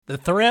The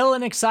thrill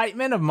and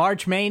excitement of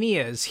March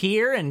Mania is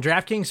here, and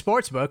DraftKings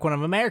Sportsbook, one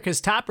of America's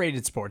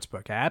top-rated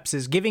sportsbook apps,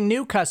 is giving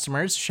new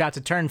customers a shot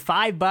to turn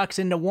 $5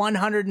 into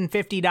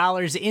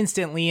 $150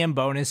 instantly in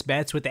bonus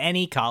bets with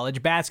any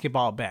college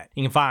basketball bet.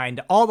 You can find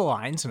all the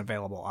lines and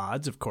available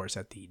odds, of course,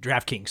 at the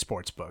DraftKings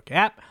Sportsbook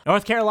app.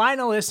 North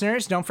Carolina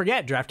listeners, don't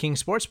forget,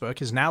 DraftKings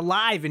Sportsbook is now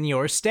live in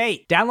your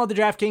state. Download the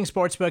DraftKings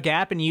Sportsbook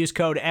app and use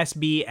code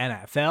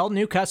SBNFL.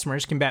 New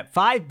customers can bet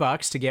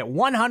 $5 to get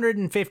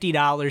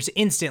 $150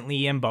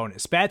 instantly in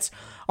bonus bets,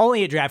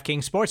 only at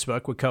DraftKings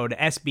Sportsbook with code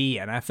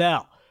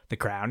SBNFL. The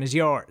crown is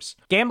yours.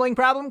 Gambling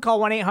problem? Call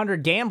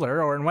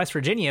 1-800-GAMBLER, or in West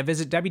Virginia,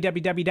 visit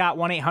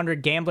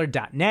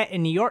www.1800gambler.net.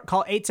 In New York,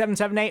 call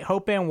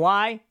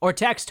 877-8-HOPE-NY or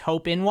text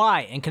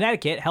HOPE-NY. In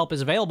Connecticut, help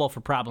is available for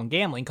problem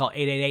gambling. Call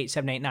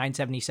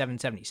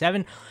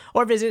 888-789-7777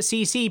 or visit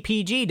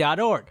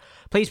ccpg.org.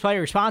 Please play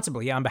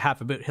responsibly on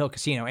behalf of Boot Hill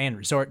Casino and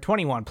Resort.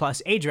 21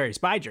 plus, age varies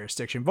by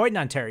jurisdiction. Void in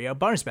Ontario.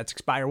 Bonus bets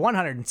expire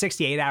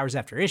 168 hours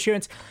after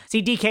issuance.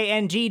 See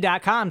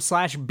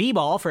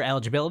dkng.com/bball for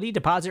eligibility,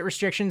 deposit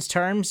restrictions,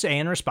 terms,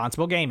 and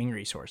responsible gaming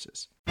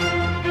resources.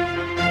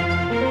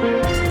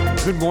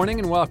 Good morning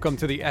and welcome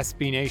to the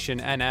SB Nation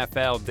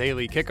NFL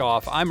Daily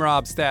Kickoff. I'm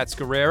Rob Stats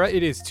Guerrera.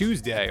 It is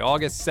Tuesday,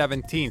 August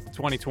 17th,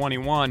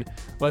 2021.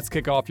 Let's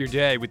kick off your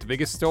day with the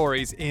biggest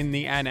stories in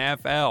the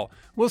NFL.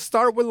 We'll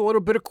start with a little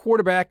bit of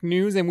quarterback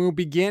news, and we'll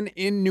begin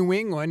in New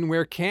England,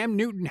 where Cam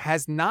Newton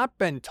has not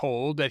been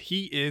told that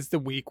he is the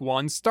Week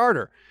 1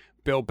 starter.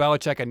 Bill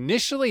Belichick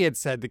initially had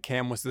said that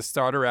Cam was the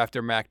starter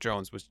after Mac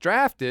Jones was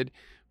drafted,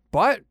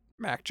 but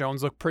Mac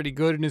Jones looked pretty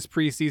good in his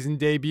preseason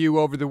debut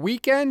over the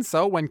weekend,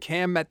 so when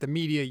Cam met the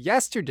media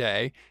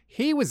yesterday,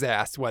 he was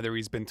asked whether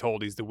he's been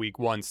told he's the Week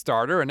 1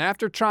 starter, and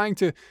after trying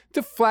to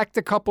deflect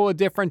a couple of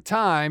different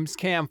times,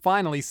 Cam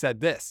finally said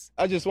this.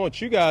 I just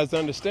want you guys to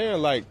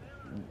understand, like,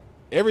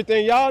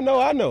 everything y'all know,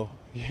 I know.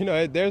 You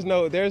know, there's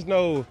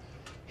no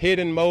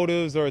hidden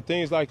motives or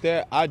things like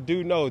that. I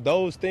do know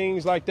those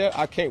things like that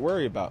I can't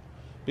worry about,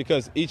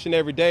 because each and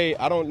every day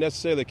I don't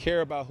necessarily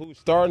care about who's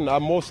starting. I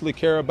mostly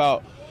care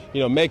about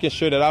making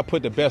sure that I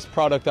put the best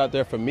product out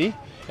there for me.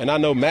 And I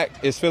know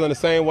Mac is feeling the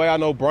same way. I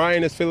know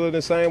Brian is feeling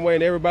the same way,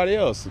 and everybody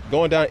else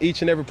going down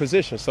each and every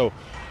position. So,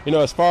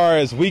 as far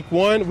as Week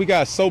 1, we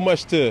got so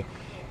much to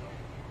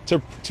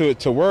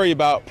worry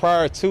about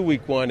prior to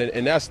Week 1,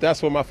 and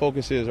that's where my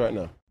focus is right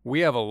now.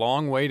 We have a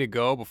long way to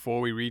go before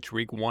we reach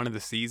Week 1 of the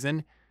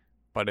season,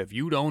 but if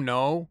you don't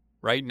know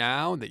right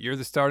now that you're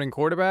the starting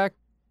quarterback,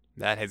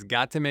 that has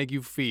got to make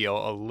you feel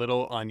a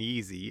little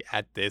uneasy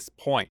at this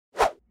point.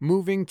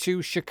 Moving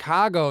to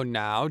Chicago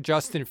now,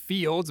 Justin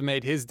Fields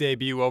made his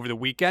debut over the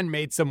weekend,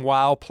 made some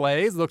wow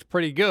plays, looked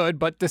pretty good,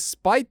 but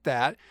despite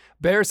that,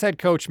 Bears head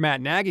coach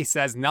Matt Nagy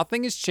says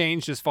nothing has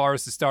changed as far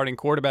as the starting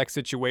quarterback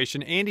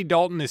situation. Andy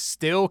Dalton is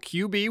still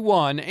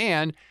QB1,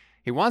 and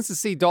he wants to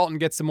see Dalton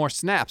get some more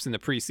snaps in the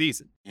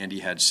preseason.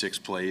 Andy had 6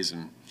 plays,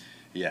 and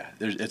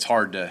it's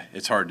hard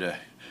to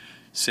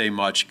say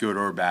much good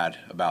or bad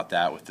about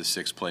that with the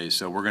 6 plays.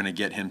 So we're going to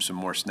get him some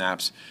more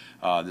snaps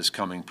this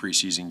coming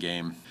preseason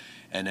game.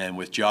 And then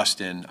with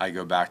Justin, I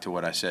go back to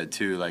what I said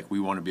too. Like, we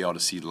want to be able to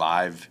see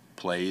live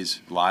plays,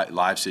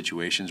 live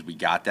situations. We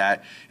got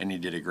that, and he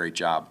did a great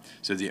job.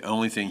 So the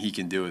only thing he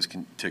can do is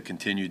to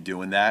continue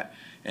doing that.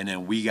 And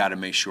then we got to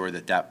make sure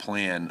that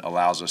plan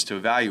allows us to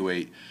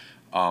evaluate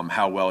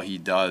how well he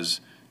does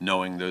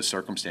knowing those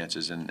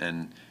circumstances.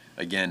 And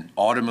again,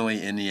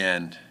 ultimately in the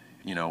end,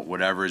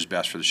 whatever is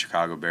best for the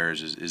Chicago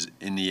Bears is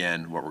in the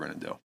end what we're going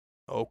to do.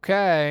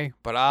 Okay,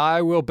 but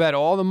I will bet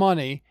all the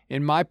money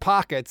in my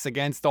pockets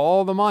against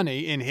all the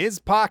money in his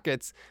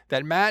pockets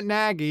that Matt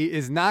Nagy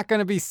is not going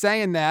to be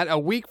saying that a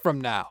week from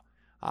now.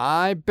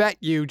 I bet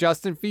you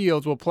Justin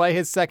Fields will play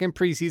his second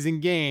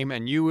preseason game,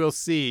 and you will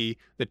see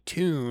the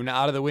tune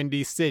out of the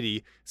Windy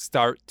City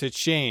start to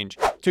change.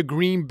 To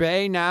Green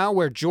Bay now,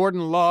 where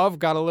Jordan Love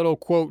got a little,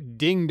 quote,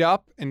 dinged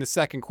up in the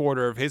second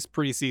quarter of his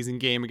preseason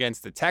game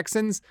against the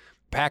Texans.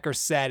 Packers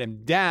sat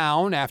him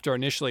down after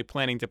initially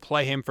planning to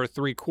play him for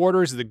 3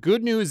 quarters. The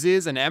good news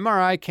is an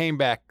MRI came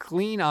back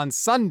clean on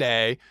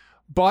Sunday,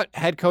 but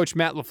head coach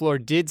Matt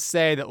LaFleur did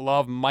say that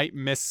Love might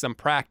miss some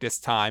practice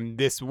time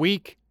this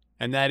week,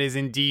 and that is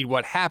indeed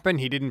what happened.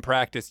 He didn't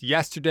practice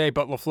yesterday,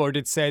 but LaFleur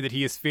did say that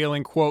he is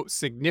feeling, quote,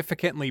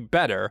 significantly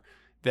better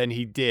than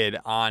he did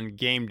on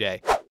game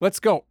day. Let's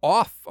go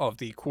off of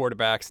the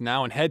quarterbacks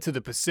now and head to the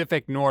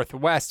Pacific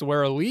Northwest,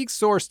 where a league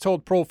source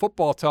told Pro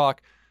Football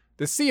Talk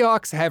the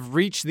Seahawks have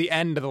reached the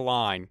end of the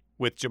line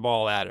with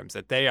Jamal Adams,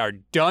 that they are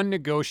done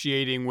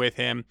negotiating with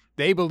him.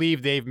 They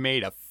believe they've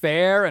made a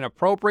fair and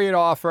appropriate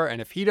offer, and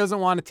if he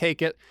doesn't want to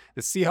take it,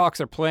 the Seahawks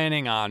are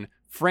planning on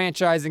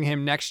franchising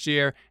him next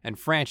year and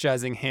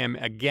franchising him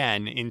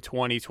again in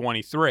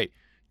 2023.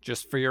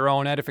 Just for your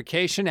own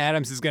edification,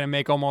 Adams is going to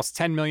make almost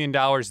 $10 million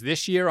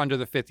this year under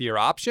the 5th-year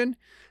option.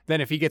 Then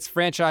if he gets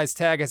franchise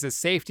tag as a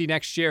safety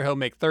next year, he'll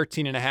make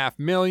 $13.5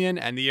 million,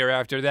 and the year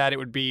after that, it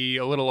would be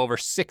a little over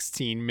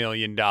 $16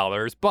 million.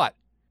 But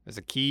there's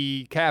a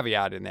key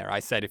caveat in there. I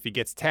said if he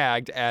gets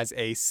tagged as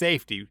a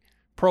safety,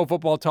 Pro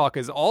Football Talk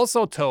is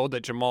also told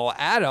that Jamal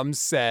Adams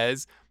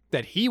says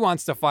that he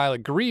wants to file a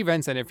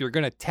grievance, and if you're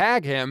going to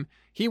tag him,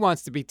 he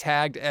wants to be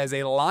tagged as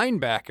a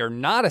linebacker,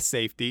 not a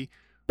safety,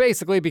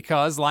 basically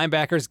because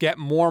linebackers get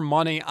more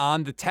money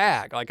on the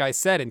tag. Like I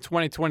said, in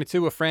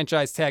 2022, a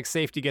franchise tag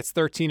safety gets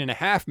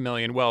 $13.5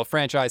 million, while a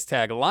franchise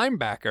tag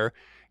linebacker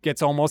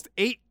gets almost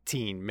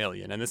 $18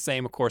 million. And the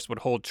same, of course, would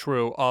hold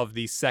true of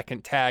the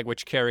second tag,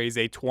 which carries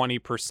a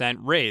 20%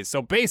 raise.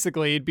 So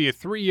basically, it'd be a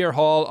 3-year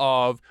haul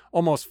of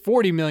almost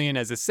 $40 million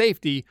as a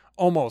safety,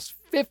 almost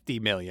 $50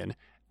 million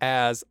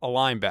as a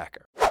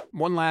linebacker.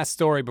 One last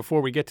story before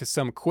we get to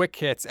some quick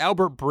hits.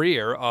 Albert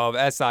Breer of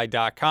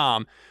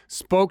SI.com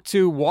spoke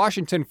to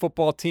Washington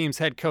football team's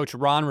head coach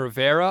Ron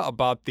Rivera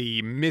about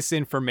the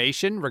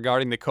misinformation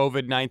regarding the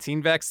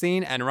COVID-19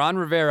 vaccine, and Ron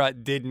Rivera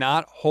did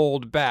not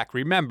hold back.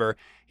 Remember,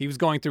 he was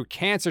going through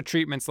cancer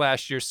treatments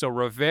last year, so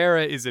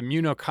Rivera is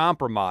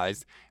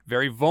immunocompromised,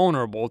 very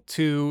vulnerable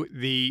to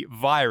the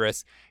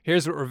virus.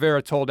 Here's what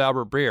Rivera told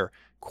Albert Breer.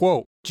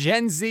 Quote,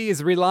 Gen Z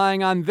is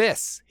relying on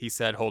this, he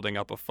said, holding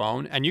up a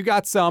phone. And you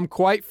got some,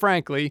 quite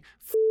frankly,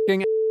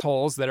 f***ing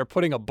assholes that are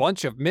putting a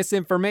bunch of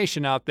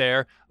misinformation out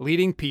there,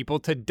 leading people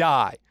to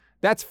die.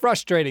 That's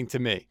frustrating to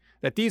me,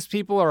 that these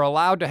people are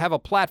allowed to have a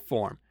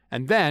platform.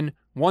 And then,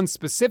 one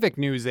specific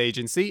news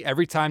agency,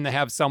 every time they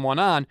have someone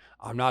on,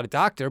 I'm not a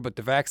doctor, but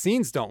the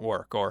vaccines don't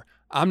work. Or,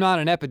 I'm not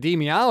an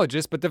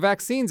epidemiologist, but the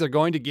vaccines are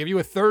going to give you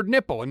a third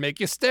nipple and make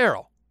you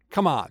sterile.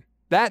 Come on.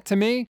 That, to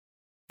me,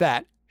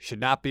 that should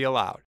not be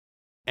allowed.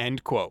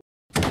 End quote.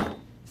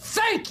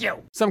 Thank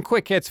you! Some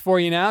quick hits for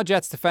you now.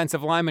 Jets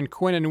defensive lineman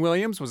Quinnen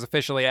Williams was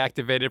officially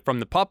activated from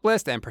the PUP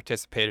list and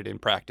participated in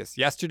practice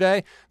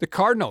yesterday. The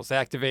Cardinals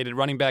activated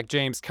running back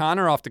James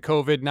Conner off the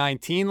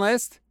COVID-19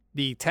 list.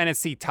 The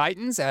Tennessee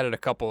Titans added a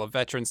couple of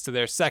veterans to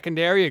their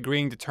secondary,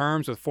 agreeing to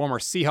terms with former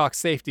Seahawks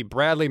safety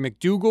Bradley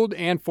McDougald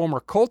and former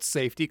Colts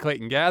safety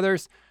Clayton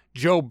Gathers.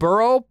 Joe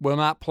Burrow will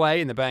not play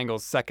in the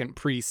Bengals' second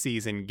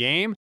preseason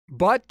game.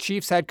 But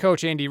Chiefs head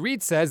coach Andy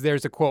Reid says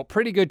there's a, quote,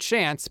 pretty good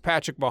chance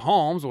Patrick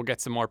Mahomes will get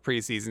some more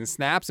preseason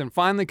snaps. And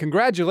finally,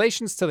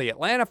 congratulations to the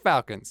Atlanta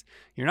Falcons.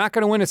 You're not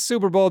going to win a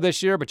Super Bowl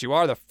this year, but you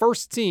are the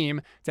first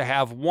team to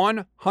have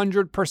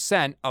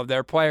 100% of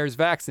their players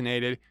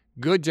vaccinated.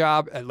 Good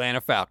job,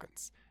 Atlanta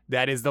Falcons.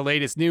 That is the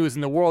latest news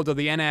in the world of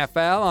the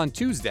NFL on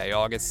Tuesday,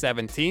 August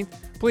 17th.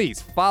 Please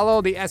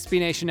follow the SB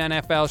Nation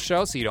NFL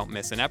show so you don't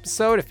miss an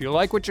episode. If you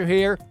like what you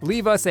hear,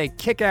 leave us a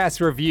kick-ass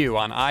review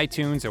on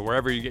iTunes or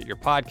wherever you get your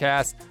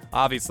podcasts.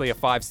 Obviously, a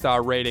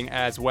 5-star rating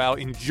as well.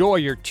 Enjoy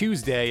your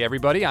Tuesday,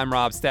 everybody. I'm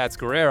Rob Stats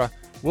Guerrera.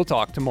 We'll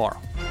talk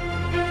tomorrow.